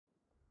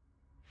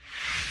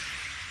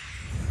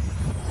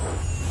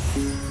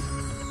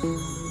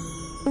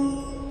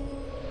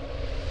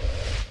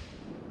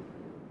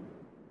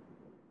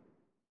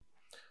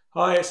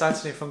Hi, it's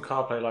Anthony from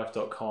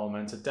CarPlayLife.com,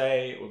 and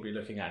today we'll be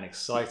looking at an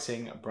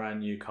exciting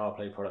brand new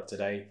CarPlay product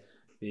today,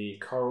 the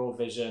Coral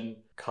Vision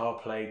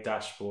CarPlay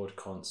Dashboard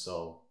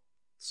Console.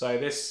 So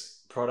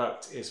this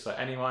product is for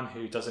anyone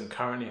who doesn't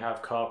currently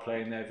have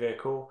CarPlay in their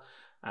vehicle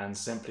and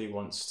simply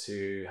wants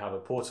to have a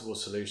portable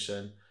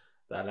solution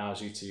that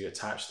allows you to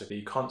attach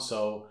the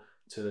console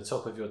to the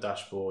top of your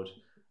dashboard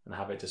and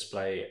have it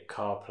display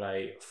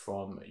CarPlay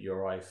from your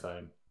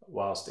iPhone,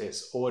 whilst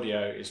its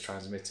audio is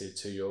transmitted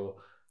to your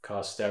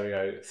car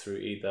stereo through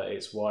either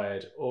its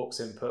wired aux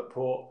input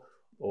port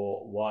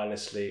or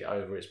wirelessly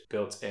over its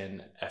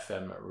built-in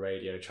FM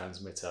radio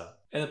transmitter.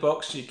 In the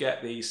box you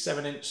get the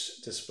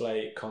 7-inch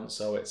display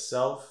console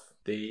itself,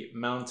 the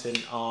mounting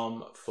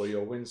arm for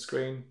your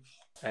windscreen,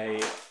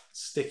 a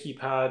sticky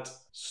pad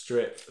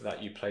strip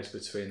that you place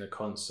between the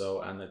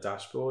console and the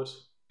dashboard,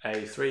 a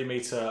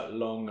 3-meter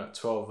long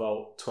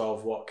 12-volt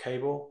 12-watt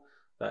cable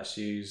that's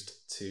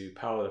used to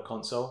power the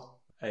console,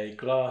 a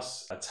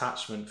glass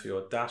attachment for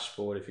your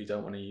dashboard if you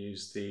don't want to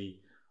use the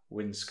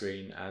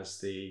windscreen as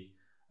the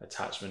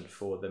attachment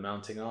for the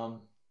mounting arm,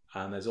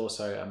 and there's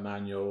also a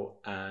manual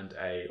and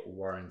a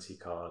warranty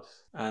card.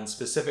 And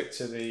specific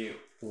to the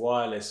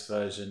wireless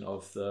version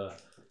of the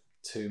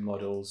two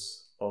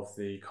models of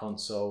the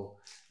console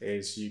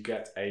is you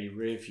get a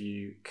rear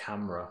view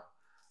camera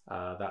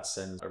that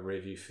sends a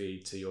rear view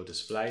feed to your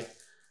display,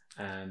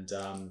 and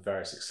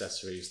various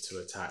accessories to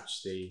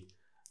attach the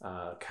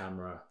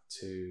camera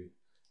to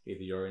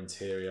either your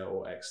interior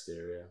or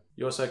exterior.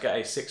 You also get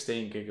a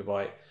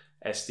 16GB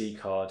SD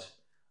card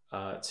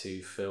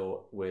to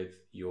fill with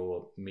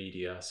your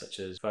media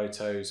such as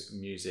photos,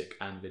 music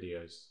and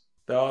videos.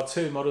 There are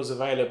two models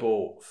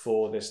available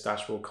for this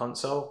dashboard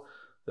console.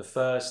 The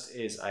first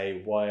is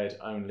a wired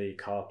only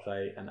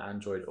CarPlay and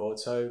Android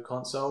Auto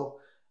console,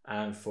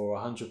 and for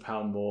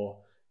 £100 more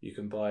you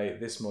can buy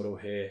this model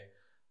here,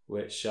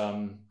 which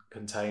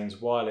contains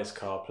wireless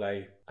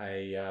CarPlay,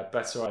 a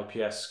better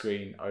IPS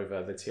screen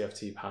over the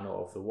TFT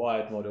panel of the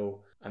wired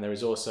model, and there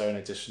is also an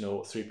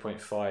additional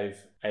 3.5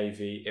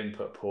 AV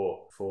input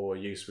port for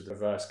use with the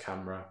reverse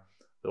camera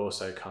that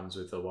also comes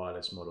with the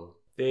wireless model.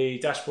 The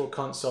dashboard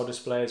console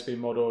display has been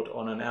modelled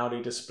on an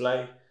Audi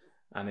display,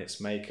 and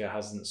its maker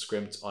hasn't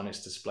scrimped on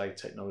its display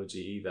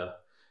technology either.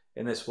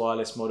 In this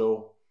wireless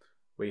model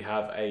we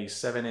have a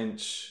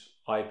 7-inch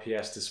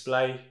IPS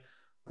display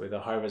with a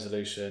high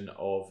resolution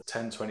of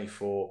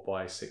 1024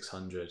 by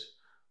 600,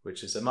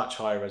 which is a much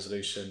higher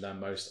resolution than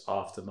most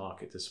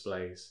aftermarket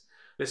displays.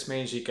 This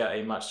means you get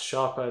a much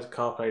sharper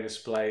CarPlay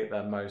display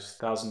than most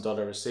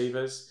 $1,000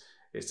 receivers.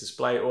 Its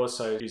display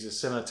also uses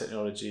similar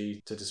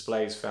technology to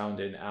displays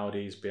found in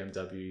Audis,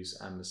 BMWs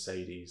and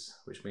Mercedes,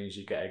 which means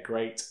you get a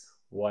great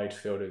wide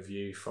field of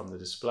view from the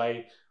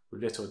display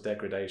with little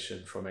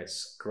degradation from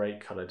its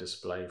great colour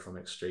display from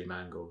extreme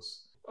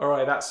angles.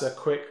 Alright, that's a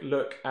quick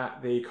look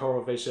at the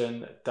Coral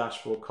Vision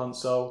dashboard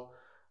console.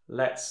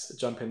 Let's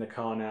jump in the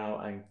car now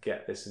and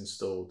get this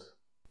installed.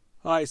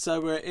 Alright,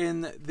 so we're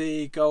in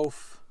the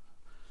Golf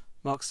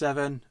Mark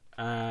 7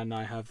 and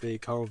I have the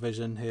Coral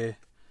Vision here,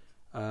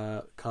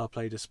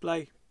 CarPlay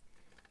display.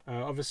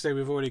 Obviously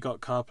we've already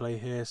got CarPlay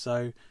here,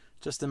 so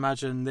just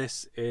imagine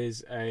this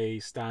is a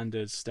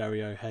standard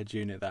stereo head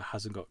unit that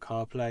hasn't got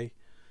CarPlay,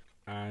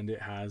 and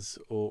it has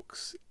aux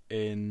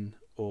in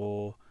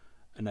or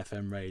an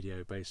FM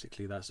radio.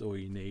 Basically that's all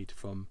you need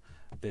from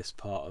this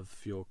part of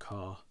your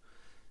car.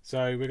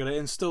 So we're going to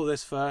install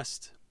this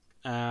first,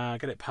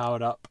 get it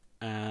powered up,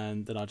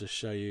 and then I'll just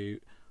show you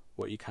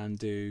what you can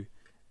do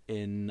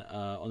in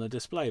on the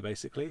display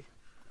basically.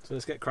 So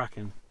let's get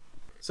cracking.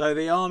 So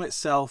the arm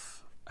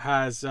itself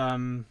has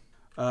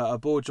a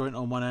ball joint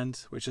on one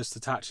end which just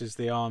attaches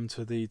the arm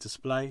to the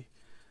display,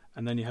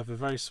 and then you have a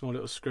very small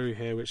little screw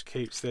here which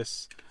keeps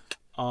this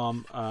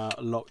arm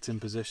locked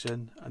in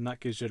position, and that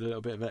gives you a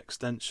little bit of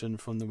extension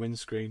from the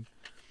windscreen.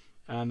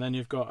 And then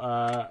you've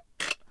got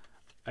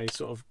a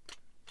sort of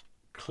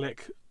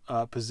click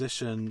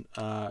position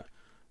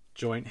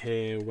joint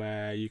here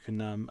where you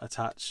can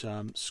attach,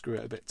 screw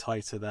it a bit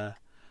tighter there,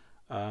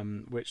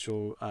 which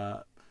will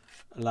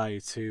allow you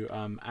to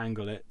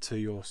angle it to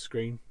your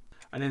screen.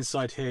 And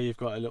inside here you've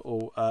got a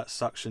little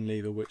suction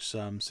lever which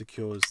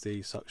secures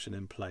the suction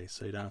in place,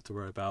 so you don't have to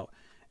worry about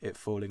it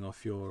falling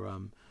off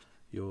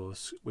your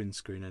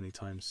windscreen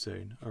anytime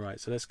soon. Alright,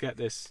 so let's get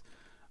this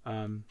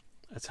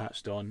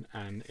attached on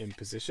and in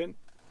position.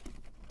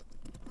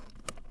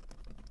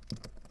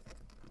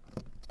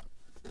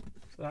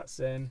 So that's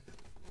in,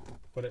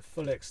 got it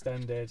fully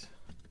extended.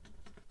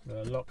 I'm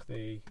going to lock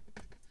the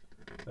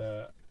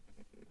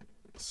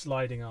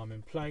sliding arm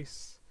in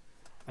place,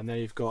 and then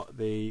you've got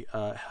the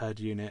head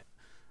unit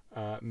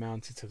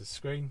mounted to the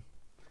screen.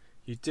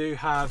 You do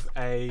have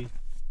a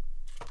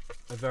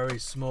very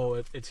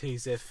small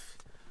adhesive,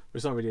 well,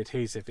 it's not really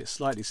adhesive, it's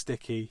slightly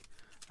sticky,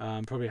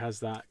 probably has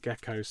that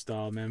gecko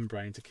style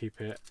membrane to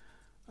keep it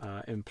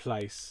in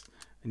place,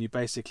 and you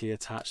basically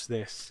attach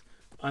this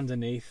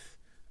underneath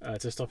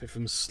to stop it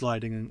from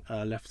sliding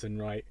left and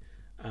right,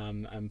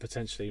 and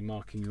potentially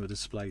marking your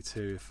display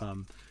too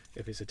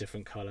if it's a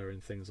different color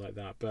and things like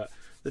that. But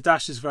the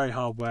dash is very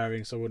hard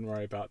wearing, so I wouldn't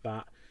worry about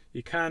that.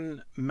 You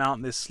can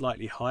mount this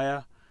slightly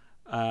higher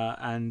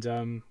and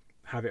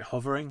have it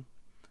hovering.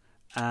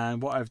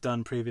 And what I've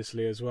done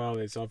previously as well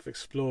is I've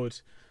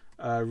explored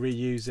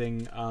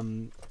reusing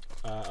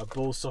a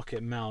ball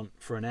socket mount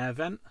for an air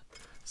vent,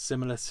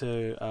 similar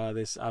to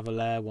this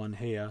Avalair one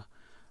here,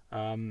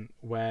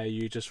 where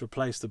you just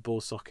replace the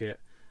ball socket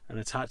and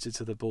attach it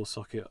to the ball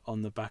socket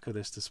on the back of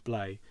this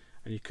display,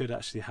 and you could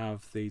actually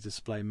have the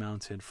display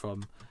mounted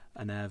from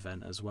an air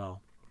vent as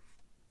well.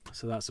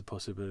 So that's a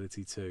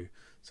possibility too.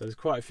 So there's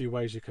quite a few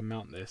ways you can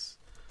mount this,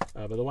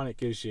 but the one it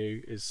gives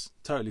you is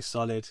totally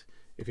solid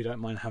if you don't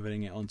mind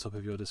having it on top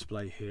of your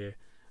display here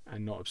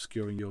and not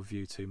obscuring your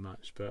view too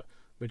much. But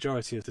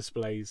majority of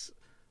displays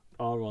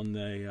are on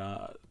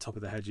the top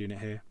of the head unit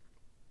here,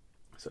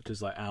 such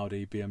as like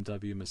Audi,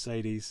 BMW,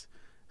 Mercedes.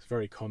 It's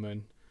very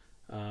common.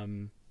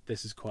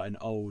 This is quite an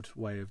old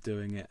way of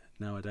doing it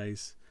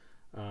nowadays,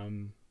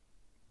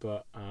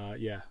 but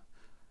yeah,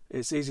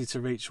 it's easy to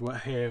reach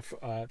here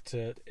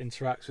to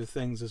interact with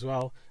things as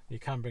well. You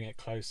can bring it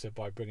closer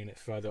by bringing it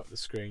further up the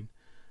screen,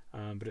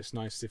 but it's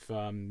nice if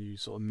you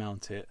sort of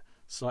mount it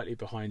slightly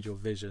behind your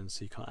vision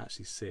so you can't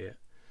actually see it.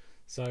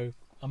 So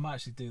I might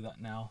actually do that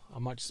now. I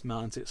might just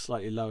mount it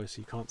slightly lower so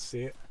you can't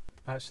see it.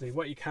 Actually,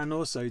 what you can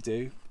also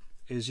do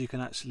is you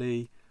can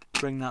actually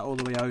bring that all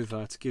the way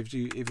over to give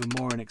you even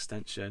more an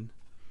extension,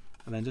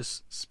 and then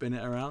just spin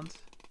it around.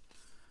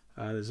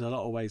 There's a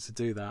lot of ways to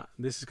do that.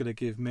 This is going to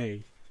give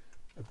me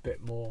a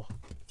bit more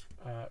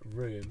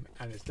room,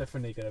 and it's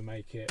definitely going to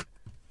make it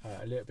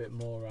a little bit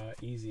more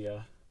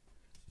easier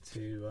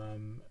to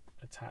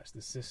attach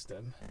the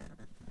system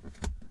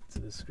to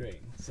the screen.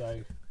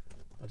 So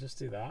I'll just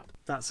do that.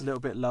 That's a little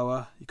bit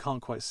lower. You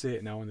can't quite see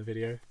it now in the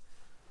video,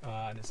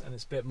 and it's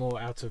a bit more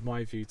out of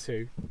my view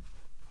too.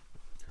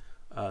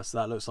 So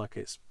that looks like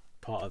it's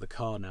part of the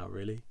car now,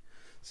 really.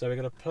 So we're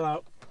going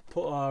to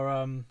put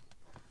our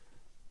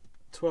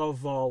 12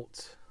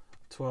 volt,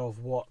 12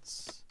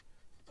 watts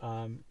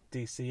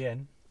DC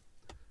in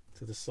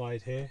to the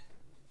side here,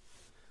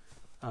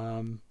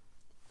 and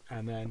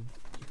then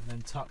you can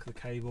then tuck the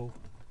cable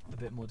a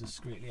bit more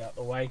discreetly out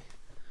the way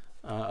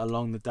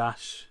along the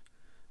dash,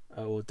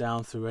 or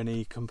down through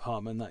any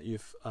compartment that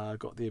you've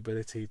got the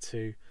ability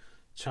to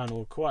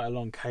channel quite a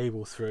long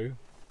cable through.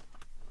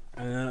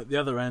 And then at the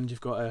other end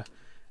you've got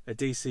a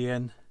DC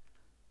in,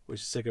 which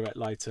is a cigarette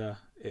lighter.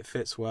 It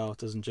fits well,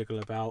 doesn't jiggle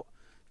about,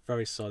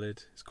 very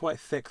solid. It's quite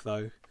thick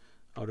though.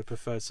 I would have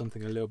preferred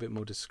something a little bit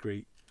more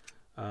discreet,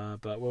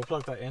 but we'll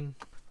plug that in.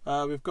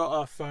 We've got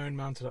our phone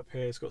mounted up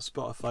here. It's got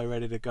Spotify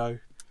ready to go. I'm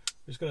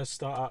just going to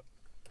start up.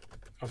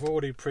 I've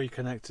already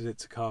pre-connected it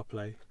to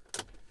CarPlay,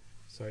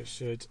 so it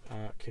should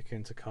kick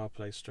into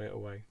CarPlay straight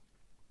away.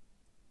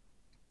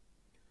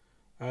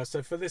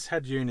 So for this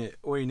head unit,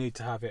 all you need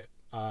to have it,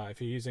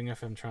 if you're using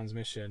FM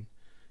transmission,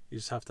 you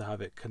just have to have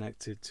it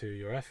connected to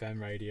your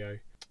FM radio,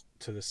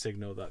 to the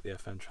signal that the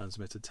FM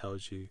transmitter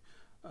tells you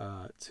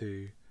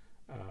to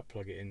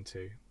plug it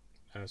into.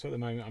 So at the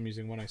moment I'm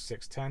using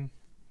 106.10.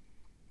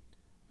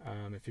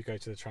 If you go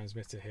to the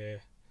transmitter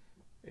here,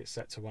 it's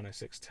set to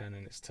 106.10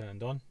 and it's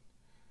turned on.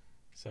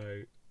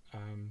 So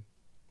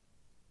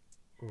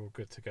we're all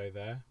good to go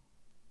there.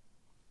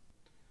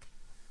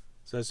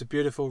 So it's a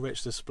beautiful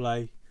rich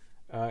display.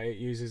 It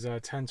uses a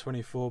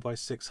 1024 by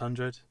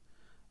 600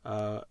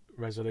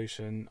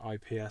 resolution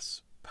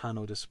IPS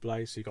panel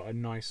display, so you've got a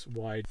nice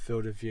wide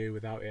field of view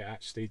without it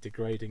actually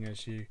degrading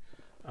as you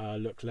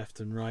look left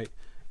and right.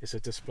 It's a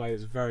display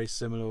that's very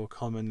similar or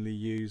commonly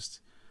used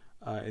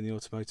in the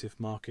automotive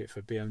market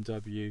for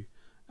BMW,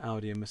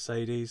 Audi and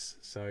Mercedes,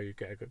 so you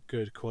get a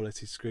good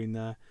quality screen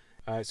there.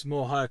 It's a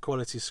more higher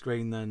quality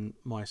screen than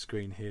my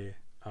screen here.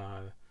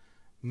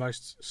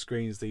 Most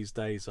screens these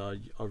days are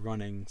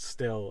running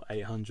still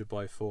 800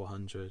 by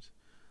 400,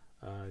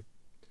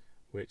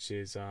 which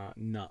is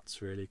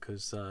nuts really,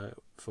 because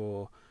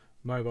for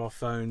mobile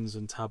phones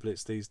and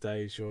tablets these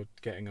days you're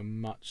getting a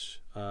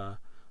much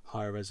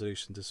higher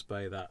resolution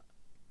display that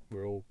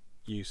we're all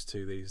used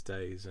to these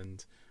days,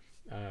 and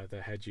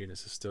the head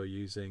units are still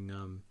using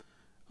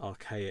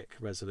archaic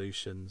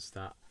resolutions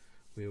that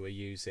we were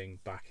using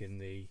back in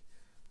the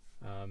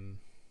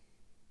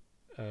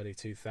early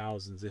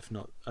 2000s, if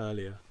not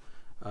earlier,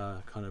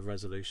 kind of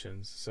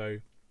resolutions. So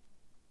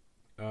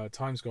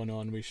time's gone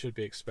on, we should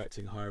be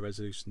expecting higher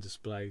resolution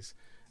displays,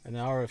 and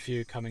there are a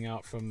few coming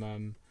out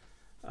from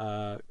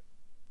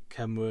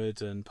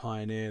Kenwood and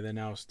Pioneer. They're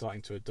now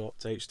starting to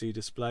adopt HD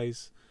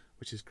displays,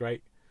 which is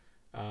great,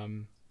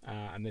 and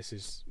this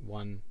is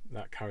one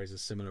that carries a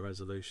similar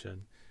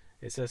resolution.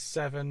 It's a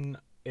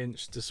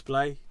 7-inch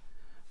display.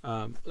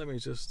 Let me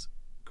just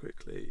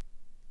quickly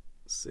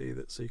see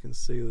that so you can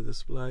see the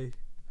display.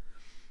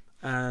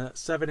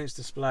 7-inch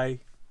display,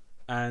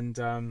 and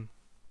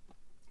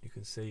you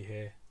can see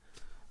here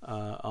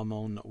I'm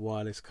on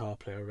wireless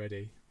CarPlay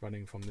already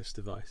running from this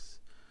device.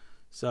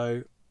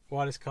 So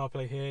wireless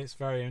CarPlay here, it's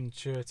very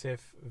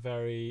intuitive,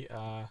 very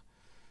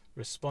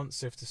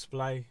responsive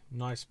display,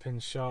 nice pin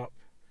sharp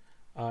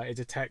It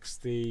detects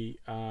the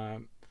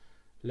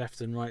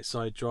left and right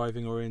side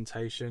driving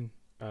orientation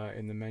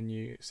in the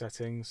menu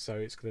settings, so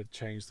it's going to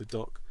change the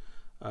dock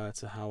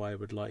to how I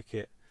would like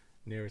it,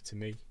 nearer to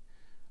me.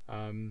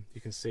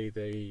 You can see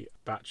the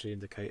battery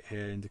indicate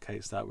here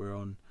indicates that we're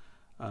on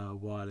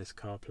wireless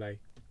CarPlay.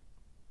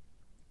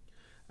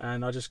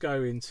 And I'll just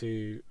go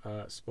into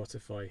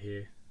Spotify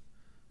here,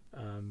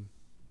 and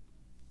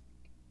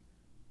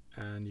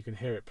you can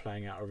hear it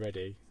playing out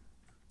already,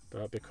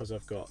 but because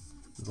I've got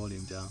the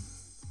volume down,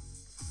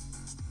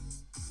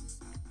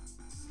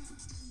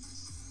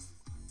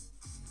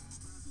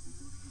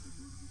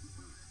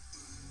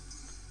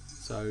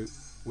 so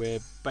we're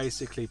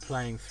basically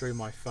playing through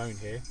my phone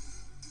here.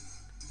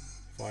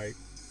 If I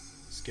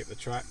skip the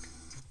track,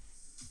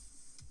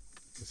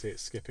 you can see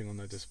it's skipping on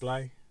the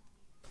display,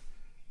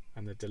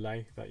 and the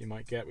delay that you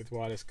might get with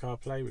wireless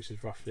CarPlay, which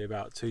is roughly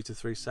about 2 to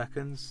 3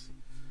 seconds.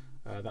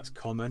 That's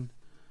common.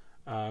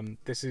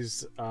 This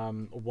is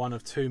one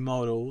of 2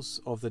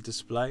 models of the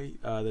display.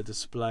 The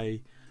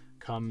display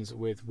comes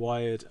with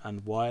wired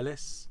and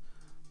wireless.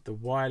 The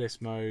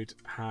wireless mode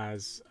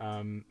has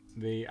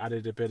the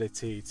added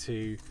ability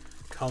to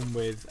come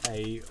with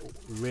a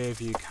rear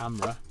view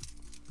camera,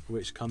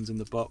 which comes in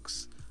the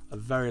box, a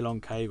very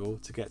long cable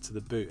to get to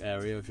the boot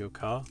area of your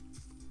car,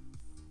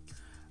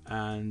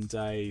 and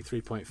a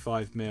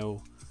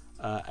 3.5mm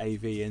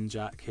AV in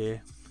jack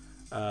here,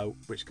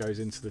 which goes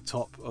into the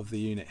top of the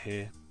unit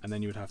here, and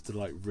then you would have to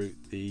like route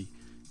the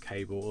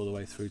cable all the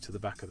way through to the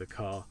back of the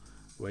car,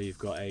 where you've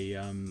got a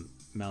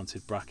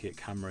mounted bracket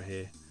camera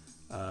here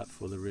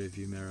for the rear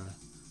view mirror,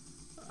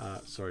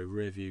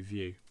 rear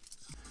view.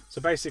 So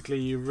basically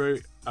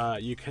you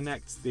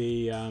connect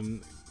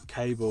the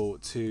cable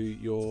to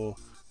your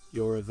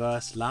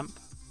reverse lamp,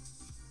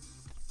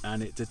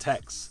 and it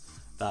detects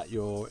that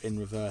you're in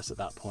reverse at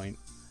that point,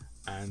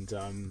 and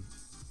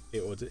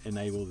it will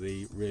enable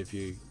the rear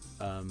view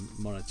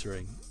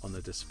monitoring on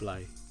the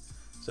display.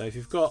 So if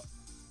you've got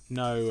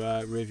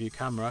no rear view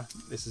camera,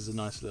 this is a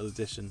nice little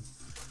addition.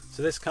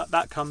 So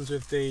that comes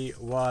with the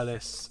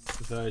wireless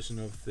version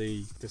of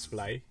the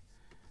display,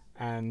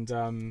 and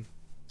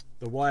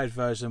the wired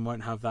version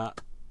won't have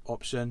that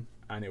option,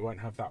 and it won't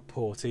have that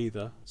port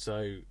either,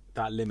 so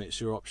that limits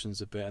your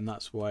options a bit, and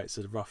that's why it's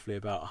roughly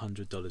about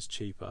 $100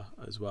 cheaper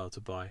as well to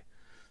buy.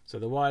 So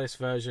the wireless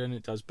version,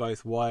 it does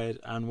both wired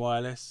and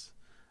wireless.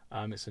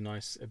 It's a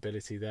nice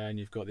ability there, and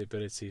you've got the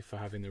ability for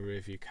having the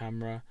rear view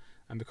camera,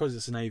 and because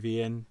it's an AV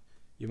in,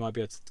 you might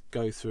be able to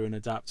go through an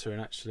adapter and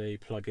actually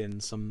plug in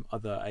some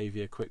other AV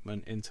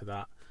equipment into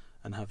that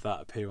and have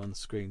that appear on the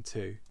screen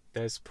too.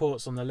 There's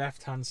ports on the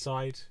left hand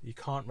side. You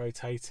can't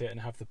rotate it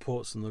and have the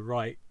ports on the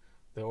right.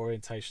 The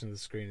orientation of the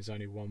screen is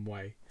only one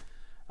way.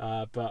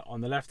 But on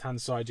the left hand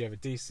side you have a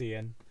DC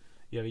in,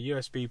 you have a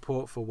USB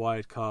port for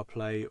wired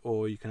CarPlay,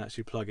 or you can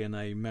actually plug in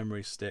a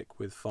memory stick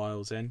with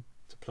files in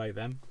to play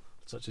them,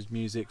 such as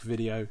music,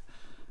 video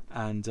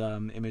and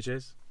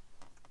images.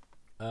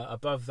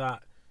 Above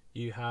that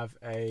you have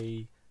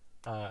a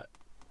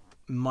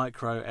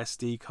micro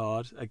SD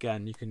card.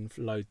 Again, you can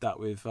load that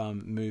with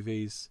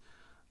movies,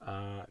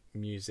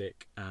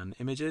 music and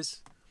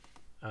images.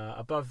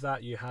 Above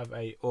that you have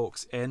a aux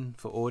in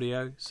for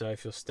audio, so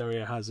if your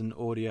stereo has an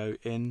audio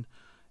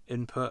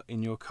input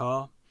in your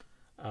car,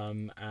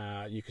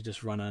 you could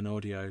just run an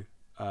audio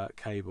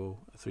cable,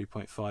 a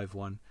 3.5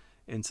 one,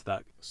 into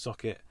that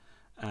socket,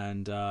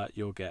 and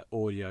you'll get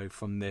audio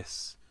from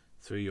this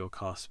through your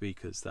car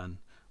speakers then,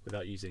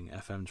 without using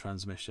FM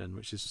transmission,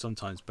 which is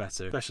sometimes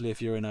better, especially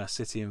if you're in a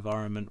city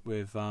environment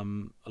with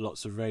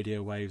lots of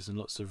radio waves and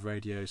lots of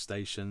radio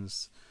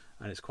stations,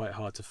 and it's quite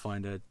hard to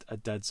find a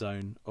dead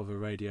zone of a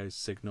radio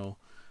signal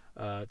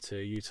to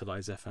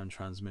utilize FM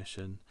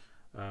transmission.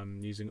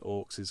 Using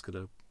aux is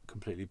going to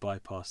completely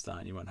bypass that,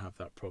 and you won't have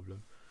that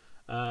problem.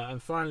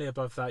 And finally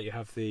above that you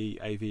have the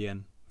AV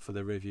in for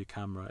the rear view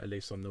camera, at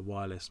least on the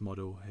wireless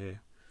model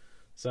here.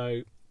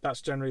 So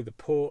that's generally the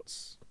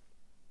ports.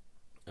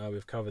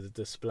 We've covered the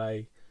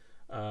display,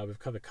 we've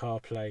covered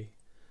CarPlay.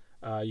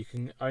 You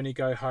can only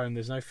go home,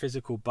 there's no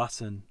physical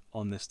button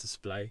on this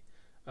display,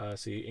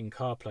 so in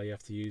CarPlay you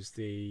have to use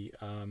the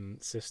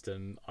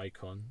system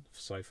icon,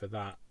 so for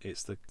that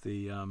it's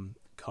the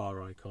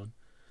car icon.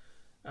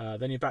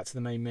 Then you're back to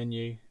the main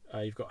menu.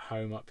 You've got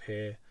home up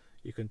here.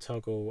 You can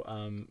toggle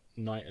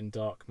night and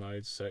dark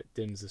modes, so it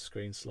dims the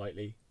screen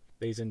slightly.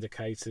 These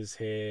indicators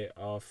here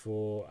are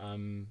for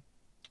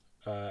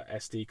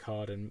SD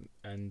card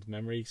and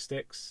memory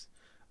sticks.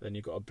 Then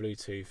you've got a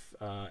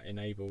Bluetooth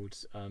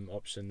enabled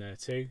option there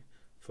too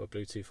for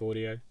Bluetooth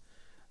audio,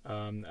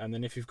 and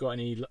then if you've got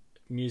any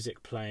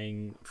music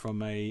playing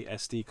from a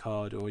SD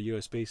card or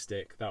USB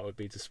stick, that would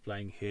be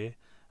displaying here,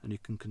 and you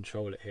can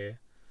control it here.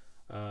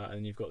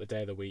 And you've got the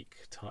day of the week,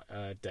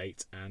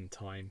 date and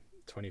time,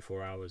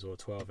 24 hours or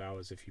 12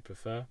 hours if you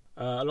prefer.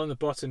 Along the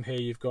bottom here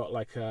you've got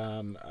like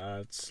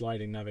a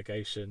sliding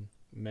navigation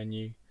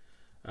menu.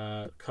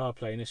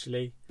 CarPlay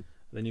initially,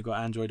 then you've got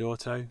Android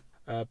Auto.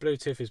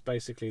 Bluetooth is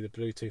basically the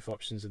Bluetooth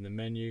options in the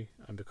menu,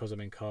 and because I'm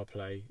in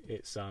CarPlay,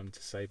 it's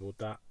disabled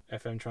that.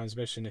 FM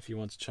transmission, if you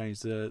want to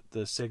change the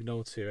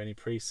signal to any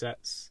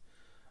presets,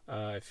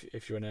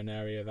 if you're in an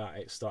area that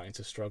it's starting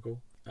to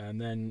struggle. And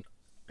then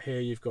here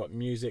you've got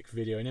music,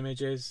 video and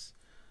images,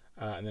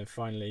 and then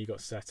finally you've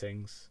got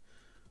settings,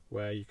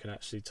 where you can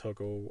actually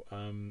toggle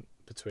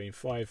between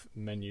 5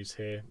 menus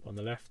here on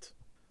the left.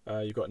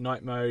 You've got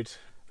night mode.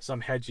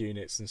 Some head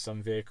units and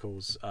some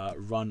vehicles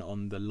run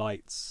on the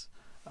lights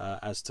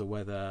as to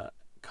whether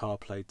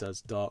CarPlay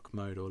does dark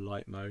mode or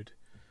light mode,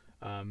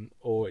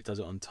 or it does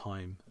it on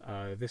time.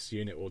 This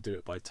unit will do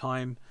it by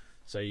time,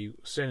 so as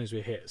soon as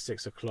we hit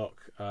 6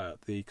 o'clock,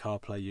 the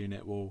CarPlay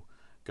unit will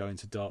go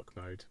into dark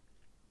mode,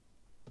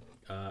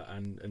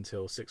 and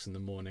until 6 in the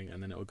morning,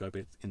 and then it will go a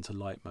bit into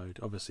light mode.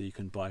 Obviously you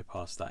can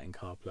bypass that in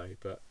CarPlay,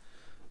 but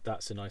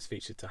that's a nice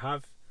feature to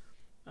have.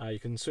 You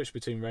can switch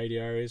between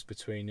radio areas,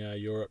 between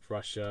Europe,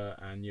 Russia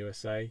and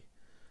USA.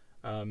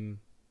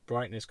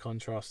 Brightness,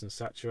 contrast and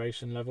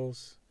saturation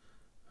levels.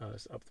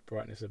 Let's up the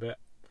brightness a bit.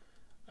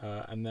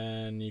 And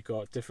then you've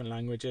got different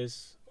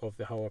languages of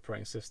the whole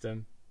operating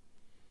system.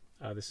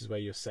 This is where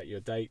you set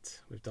your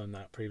date. We've done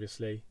that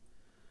previously.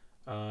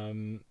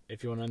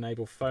 If you want to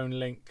enable phone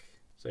link,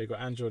 so you've got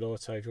Android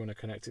Auto if you want to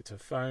connect it to a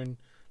phone.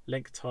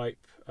 Link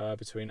type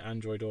between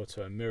Android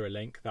Auto and Mirror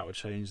Link, that would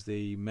change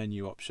the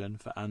menu option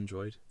for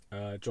Android.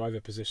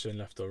 Driver position,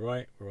 left or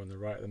right. We're on the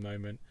right at the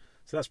moment.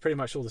 So that's pretty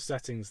much all the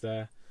settings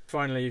there.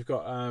 Finally, you've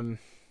got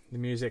the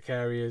music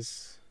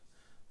areas,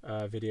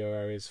 video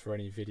areas for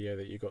any video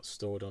that you got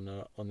stored on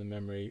the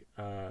memory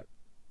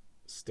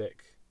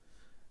stick,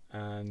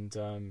 and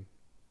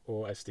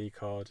or SD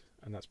card,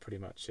 and that's pretty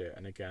much it.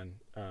 And again,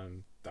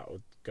 that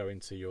will go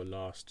into your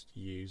last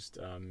used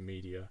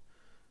media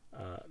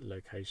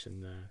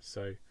location there.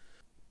 So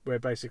we'll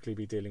basically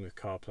be dealing with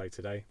CarPlay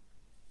today,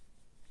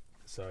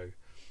 so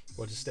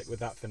we'll just stick with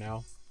that for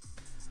now.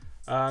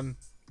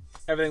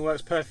 Everything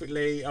works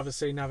perfectly.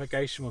 Obviously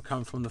navigation will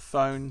come from the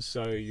phone,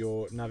 so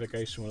your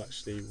navigation will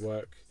actually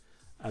work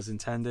as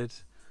intended,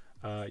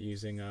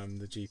 using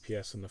the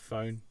GPS on the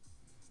phone.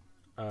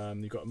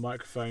 You've got a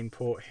microphone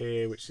port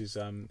here, which is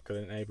going to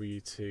enable you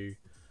to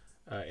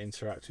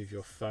interact with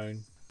your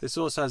phone. This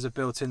also has a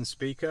built-in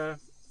speaker,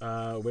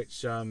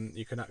 which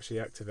you can actually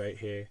activate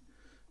here.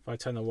 If I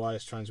turn the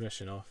wireless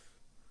transmission off,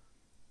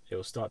 it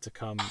will start to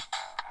come.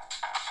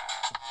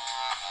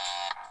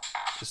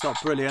 It's not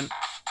brilliant.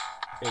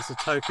 It's a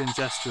token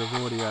gesture of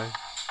audio,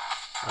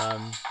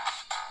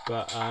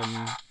 but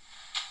I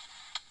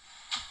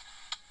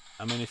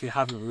mean, if you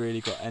haven't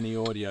really got any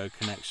audio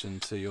connection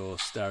to your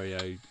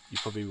stereo, you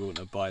probably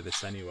wouldn't buy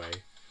this anyway.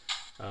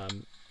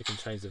 You can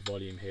change the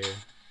volume here.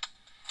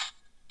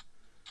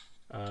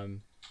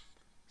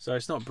 So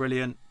it's not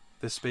brilliant,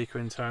 this speaker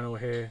internal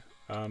here.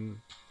 I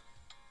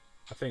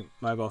think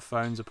mobile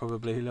phones are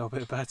probably a little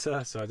bit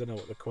better, so I don't know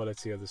what the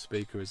quality of the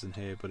speaker is in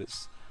here, but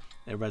it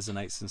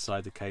resonates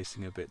inside the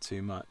casing a bit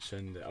too much,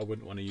 and I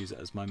wouldn't want to use it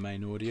as my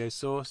main audio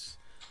source.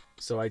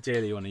 So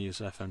ideally you want to use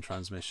FM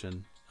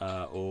transmission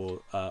or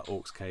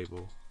aux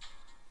cable.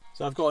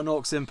 So I've got an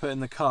aux input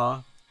in the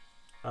car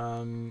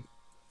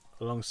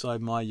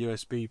alongside my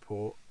USB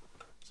port,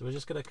 so we're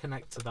just going to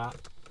connect to that,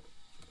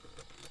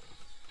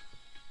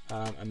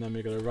 and then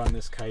we're going to run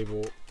this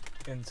cable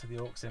into the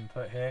aux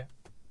input here.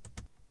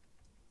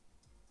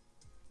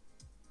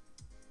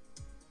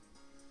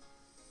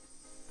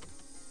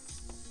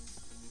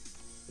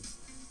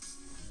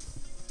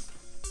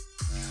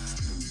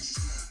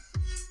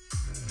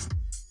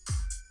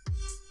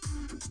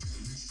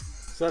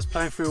 So that's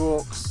playing through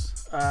aux.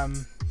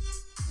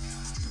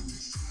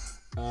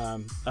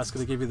 That's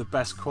going to give you the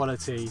best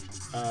quality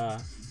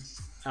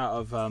out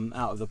of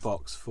the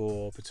box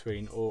for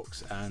between aux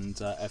and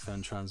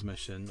FM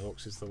transmission. Aux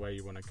is the way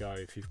you want to go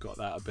if you've got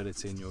that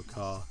ability in your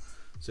car.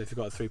 So if you've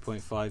got a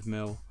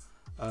 3.5mm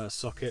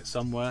socket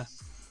somewhere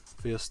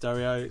for your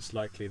stereo, it's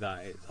likely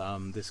that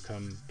this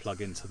can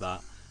plug into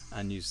that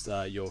and use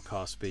your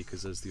car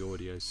speakers as the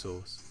audio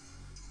source.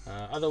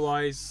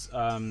 Otherwise,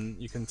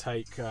 you can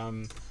take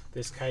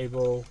this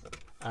cable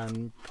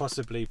and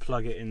possibly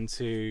plug it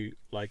into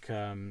like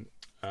a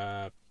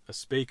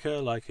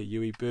speaker, like a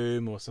UE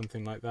boom or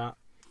something like that.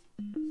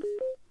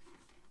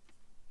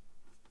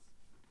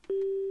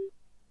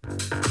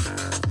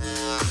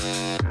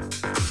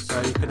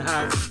 So you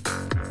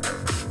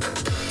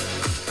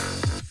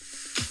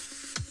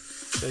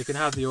can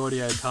have the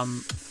audio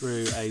come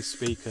through a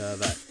speaker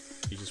that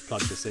you just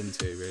plug this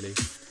into, really.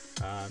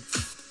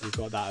 You've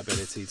got that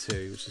ability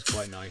too, which is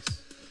quite nice.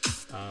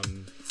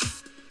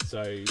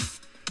 So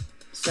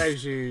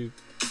saves you,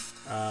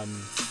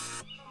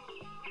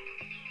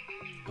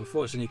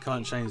 unfortunately you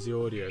can't change the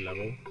audio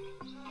level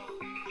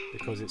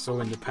because it's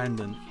all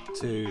independent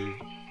to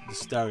the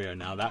stereo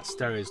now. That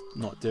stereo is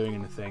not doing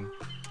anything,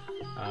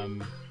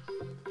 and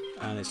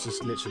it's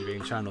just literally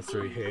being channeled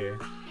through here,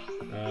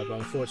 but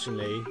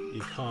unfortunately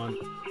you can't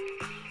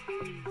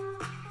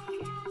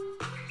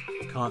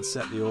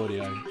set the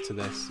audio to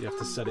this. You have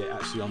to set it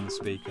actually on the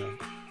speaker.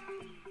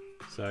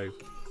 So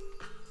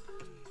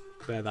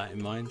bear that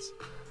in mind.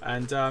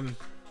 And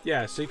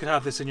yeah, so you could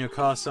have this in your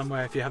car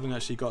somewhere. If you haven't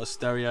actually got a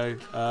stereo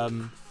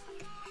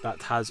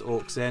that has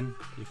aux in,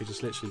 you could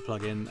just literally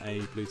plug in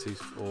a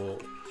Bluetooth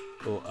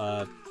or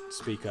a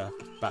speaker,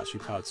 battery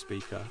powered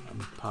speaker,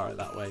 and power it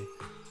that way.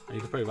 And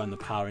you can probably run the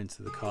power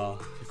into the car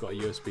if you've got a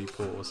USB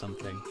port or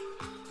something,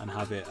 and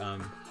have it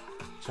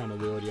channel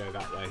the audio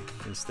that way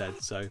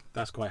instead. So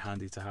that's quite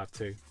handy to have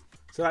too.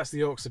 So that's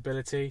the aux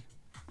ability.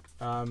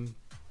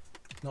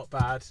 Not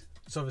bad.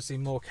 It's obviously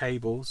more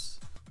cables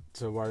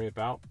to worry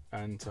about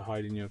and to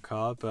hide in your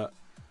car, but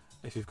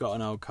if you've got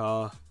an old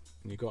car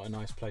and you've got a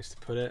nice place to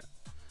put it,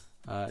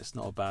 it's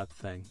not a bad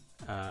thing.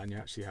 And you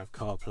actually have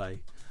CarPlay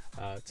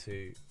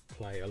to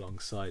play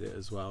alongside it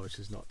as well, which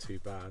is not too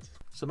bad.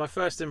 So my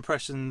first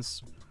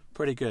impressions,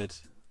 pretty good.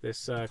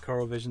 This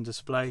Coral Vision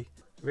display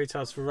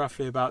retails for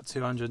roughly about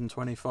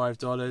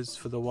 $225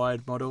 for the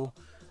wired model,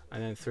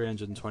 and then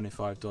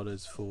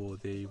 $325 for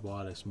the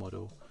wireless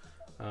model.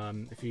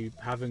 If you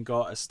haven't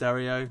got a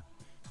stereo,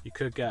 you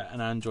could get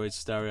an Android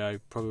stereo,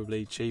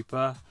 probably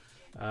cheaper,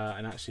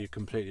 and actually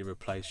completely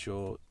replace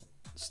your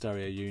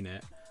stereo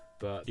unit.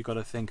 But you've got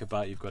to think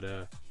about, you've got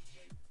to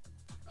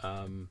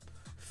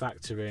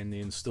factor in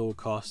the install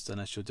cost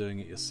unless you're doing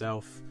it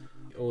yourself,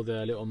 all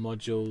the little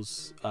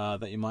modules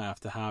that you might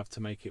have to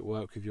make it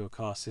work with your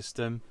car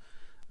system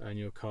and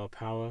your car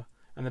power.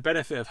 And the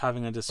benefit of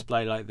having a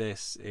display like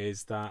this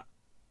is that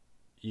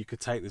you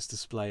could take this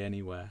display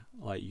anywhere.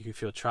 Like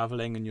if you're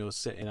traveling and you're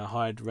sitting in a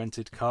hired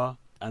rented car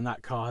and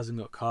that car hasn't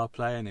got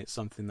CarPlay and it's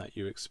something that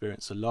you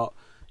experience a lot,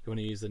 you want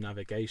to use the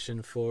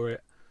navigation for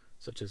it,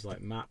 such as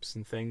like maps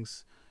and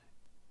things,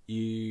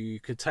 you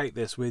could take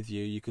this with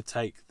you. You could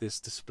take this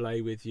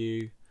display with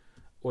you.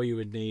 All you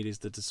would need is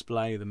the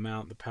display, the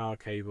mount, the power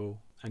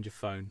cable and your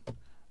phone,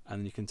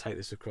 and you can take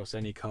this across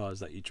any cars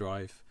that you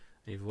drive,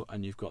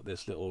 and you've got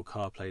this little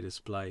CarPlay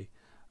display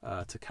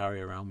to carry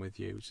around with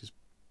you, which is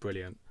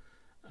brilliant.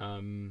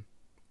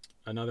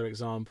 Another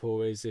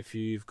example is if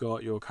you've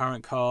got your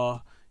current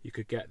car, you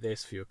could get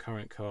this for your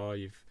current car.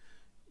 You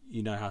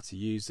know how to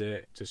use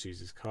it. Just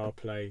uses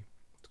CarPlay.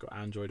 It's got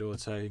Android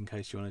Auto in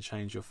case you want to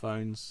change your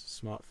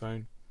phone's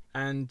smartphone.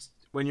 And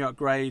when you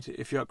upgrade,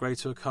 if you upgrade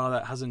to a car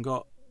that hasn't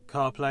got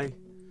CarPlay,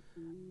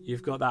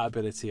 you've got that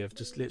ability of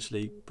just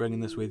literally bringing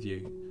this with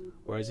you.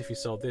 Whereas if you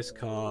sold this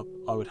car,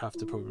 I would have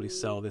to probably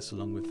sell this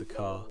along with the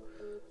car.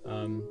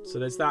 So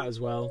there's that as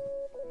well.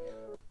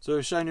 So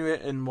we've shown you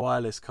it in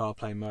wireless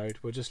CarPlay mode.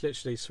 We'll just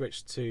literally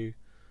switch to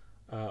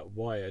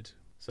wired.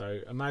 So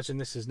imagine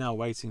this is now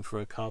waiting for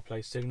a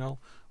CarPlay signal.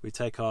 We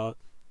take our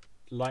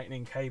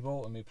lightning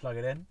cable and we plug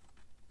it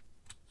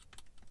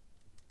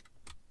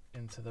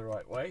into the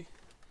right way.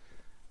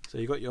 So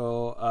you've got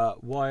your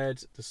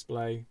wired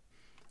display,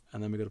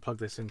 and then we've got to plug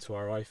this into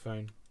our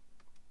iPhone.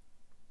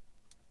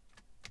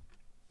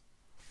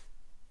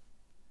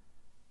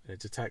 It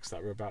detects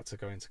that we're about to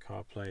go into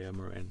CarPlay and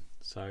we're in.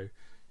 So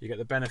you get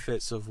the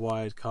benefits of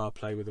wired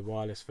CarPlay with the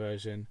wireless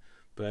version,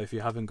 but if you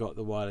haven't got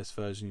the wireless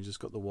version, you just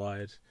got the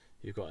wired,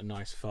 you've got a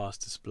nice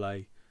fast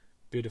display,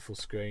 beautiful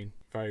screen,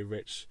 very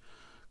rich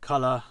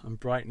colour and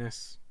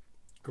brightness,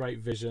 great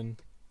vision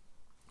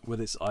with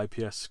its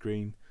IPS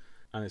screen,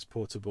 and it's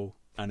portable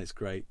and it's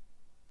great,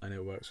 and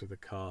it works with a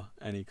car,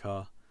 any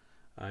car.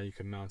 You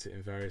can mount it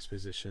in various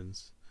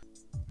positions.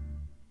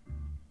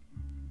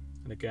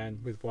 And again,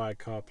 with wired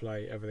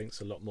CarPlay,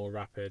 everything's a lot more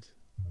rapid.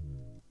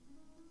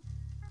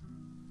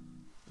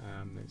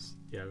 It's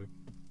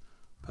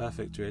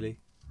perfect really.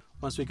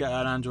 Once we get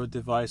an Android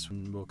device,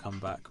 we'll come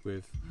back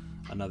with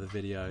another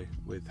video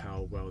with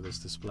how well this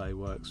display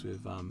works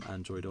with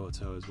Android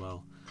Auto as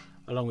well,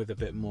 along with a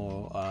bit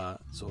more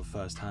sort of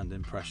first-hand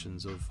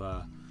impressions of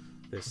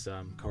this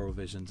Coral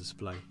Vision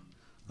display.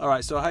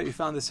 Alright, so I hope you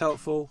found this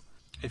helpful.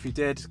 If you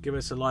did, give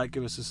us a like,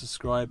 give us a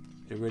subscribe,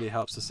 it really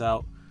helps us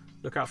out.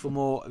 Look out for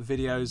more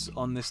videos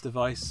on this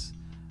device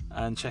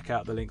and check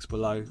out the links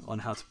below on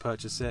how to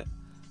purchase it.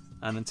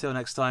 And until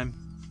next time,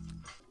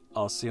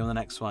 I'll see you on the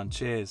next one.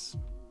 Cheers.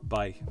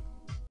 Bye.